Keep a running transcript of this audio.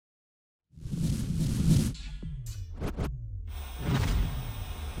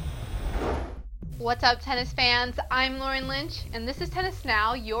What's up, tennis fans? I'm Lauren Lynch, and this is Tennis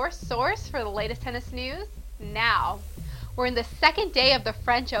Now, your source for the latest tennis news now. We're in the second day of the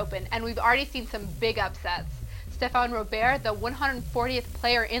French Open, and we've already seen some big upsets. Stefan Robert, the 140th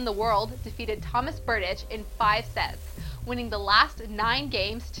player in the world, defeated Thomas Berdych in 5 sets, winning the last 9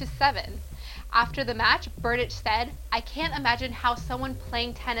 games to 7. After the match, Berdych said, "I can't imagine how someone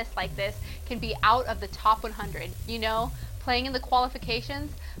playing tennis like this can be out of the top 100. You know, playing in the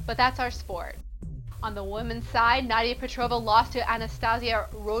qualifications, but that's our sport." On the women's side, Nadia Petrova lost to Anastasia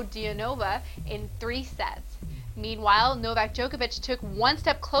Rodionova in 3 sets. Meanwhile, Novak Djokovic took one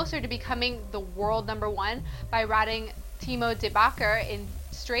step closer to becoming the world number 1 by routing Timo de Backer in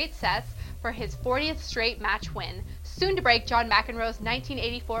straight sets for his 40th straight match win, soon to break John McEnroe's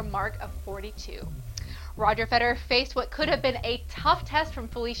 1984 mark of 42. Roger Federer faced what could have been a tough test from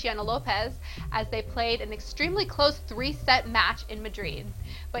Feliciano Lopez as they played an extremely close 3-set match in Madrid.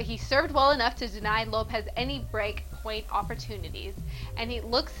 But he served well enough to deny Lopez any break point opportunities, and he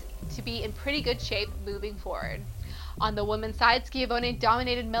looks to be in pretty good shape moving forward. On the women's side, Schiavone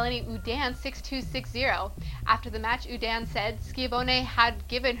dominated Melanie Oudin 6-2, 6-0. After the match, Oudin said Schiavone had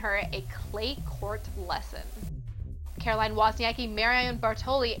given her a clay court lesson. Caroline Wozniacki, Marion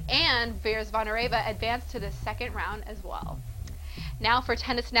Bartoli, and Vera Zvonareva advanced to the second round as well. Now for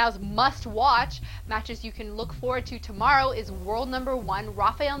Tennis Now's must-watch matches you can look forward to tomorrow is world number 1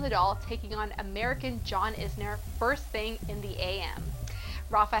 Rafael Nadal taking on American John Isner first thing in the AM.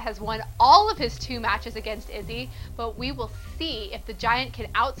 Rafa has won all of his 2 matches against Izzy, but we will see if the Giant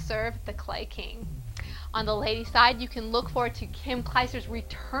can outserve the Clay King. On the ladies' side, you can look forward to Kim Clijsters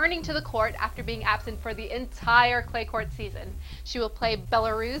returning to the court after being absent for the entire clay court season. She will play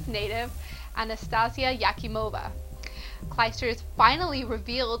Belarus native Anastasia Yakimova. Clijsters finally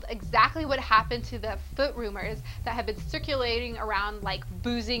revealed exactly what happened to the foot rumors that have been circulating around, like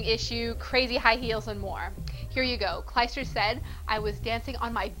boozing issue, crazy high heels, and more. Here you go. Clijsters said, "I was dancing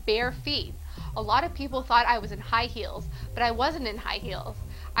on my bare feet. A lot of people thought I was in high heels, but I wasn't in high heels.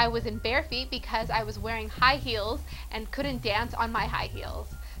 I was in bare feet because I was wearing high heels and couldn't dance on my high heels.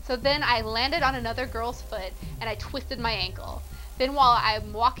 So then I landed on another girl's foot and I twisted my ankle. Then while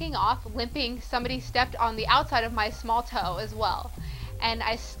I'm walking off, limping, somebody stepped on the outside of my small toe as well. And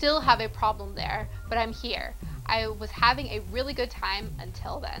I still have a problem there, but I'm here. I was having a really good time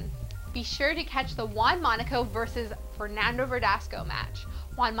until then." Be sure to catch the Juan Monaco versus Fernando Verdasco match.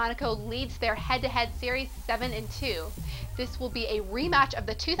 Juan Monaco leads their head-to-head series 7-2. This will be a rematch of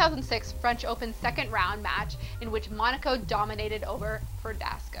the 2006 French Open second round match in which Monaco dominated over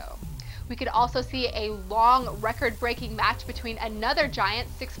Verdasco. We could also see a long record-breaking match between another giant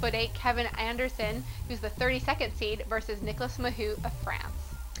 6'8" Kevin Anderson, who's the 32nd seed, versus Nicolas Mahut of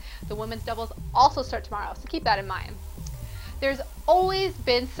France. The women's doubles also start tomorrow, so keep that in mind. There's always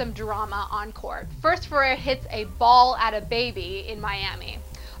been some drama on court. First, Ferrer hits a ball at a baby in Miami.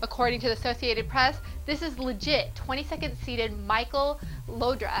 According to the Associated Press, this is legit. 22nd seeded Michael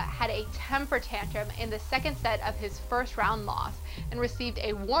Lodra had a temper tantrum in the second set of his first round loss and received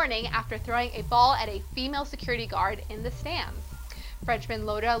a warning after throwing a ball at a female security guard in the stands. Frenchman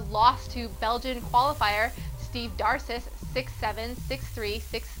Lodra lost to Belgian qualifier Steve Darcis 6-7, 6-3,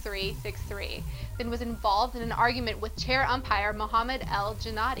 6-3, 6-3, then was involved in an argument with chair umpire Mohamed El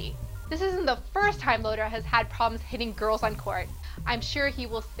Jannati. This isn't the first time Lodra has had problems hitting girls on court. I'm sure he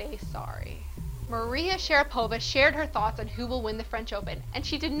will say sorry. Maria Sharapova shared her thoughts on who will win the French Open, and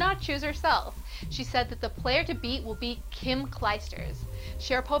she did not choose herself. She said that the player to beat will be Kim Clijsters.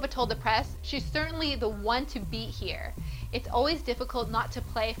 Sharapova told the press, "She's certainly the one to beat here. It's always difficult not to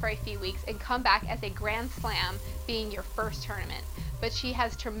play for a few weeks and come back as a Grand Slam being your first tournament, but she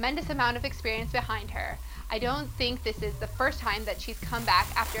has tremendous amount of experience behind her. I don't think this is the first time that she's come back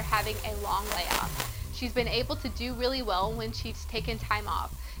after having a long layoff. She's been able to do really well when she's taken time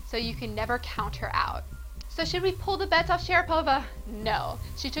off, so you can never count her out." So should we pull the bets off Sharapova? No.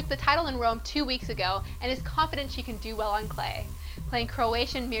 She took the title in Rome 2 weeks ago and is confident she can do well on clay. Playing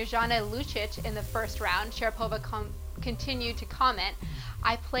Croatian Mirjana Lucic in the first round, Sharapova continued to comment,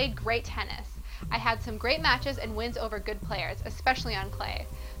 "I played great tennis. I had some great matches and wins over good players, especially on clay.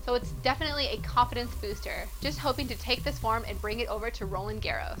 So it's definitely a confidence booster. Just hoping to take this form and bring it over to Roland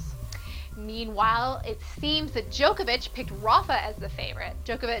Garros." Meanwhile, it seems that Djokovic picked Rafa as the favorite.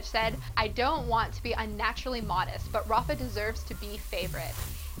 Djokovic said, "I don't want to be unnaturally modest, but Rafa deserves to be favorite.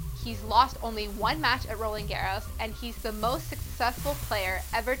 He's lost only 1 match at Roland Garros, and he's the most successful player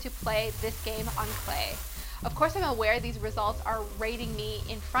ever to play this game on clay. Of course, I'm aware these results are rating me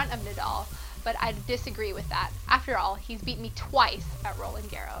in front of Nadal, but I disagree with that. After all, he's beat me twice at Roland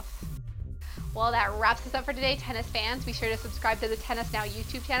Garros." Well, that wraps us up for today, tennis fans. Be sure to subscribe to the Tennis Now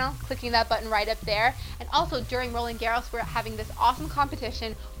YouTube channel, clicking that button right up there. And also, during Roland Garros, we're having this awesome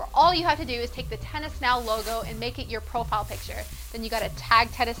competition where all you have to do is take the Tennis Now logo and make it your profile picture. Then you got to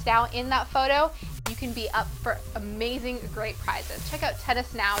tag Tennis Now in that photo. You can be up for amazing, great prizes. Check out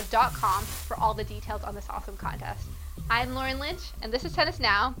tennisnow.com for all the details on this awesome contest. I'm Lauren Lynch, and this is Tennis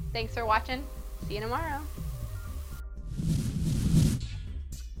Now. Thanks for watching. See you tomorrow.